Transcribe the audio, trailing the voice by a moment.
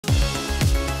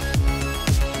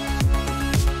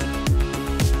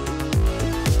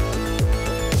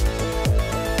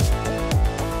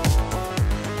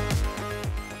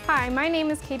My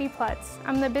name is Katie Plutz.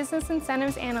 I'm the Business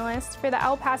Incentives Analyst for the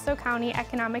El Paso County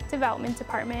Economic Development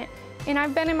Department, and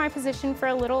I've been in my position for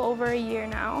a little over a year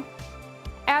now.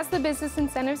 As the Business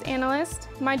Incentives Analyst,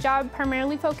 my job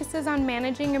primarily focuses on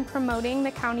managing and promoting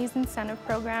the county's incentive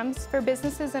programs for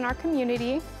businesses in our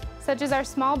community, such as our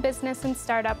Small Business and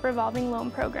Startup Revolving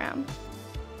Loan Program.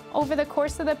 Over the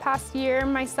course of the past year,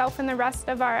 myself and the rest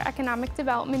of our economic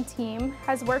development team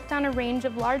has worked on a range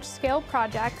of large-scale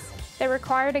projects that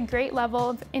required a great level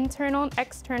of internal and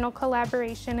external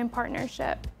collaboration and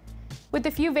partnership. With the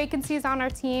few vacancies on our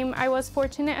team, I was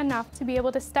fortunate enough to be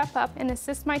able to step up and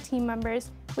assist my team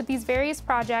members with these various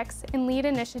projects and lead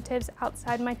initiatives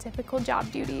outside my typical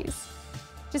job duties.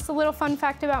 Just a little fun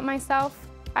fact about myself,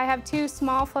 I have two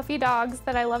small fluffy dogs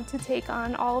that I love to take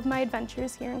on all of my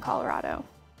adventures here in Colorado.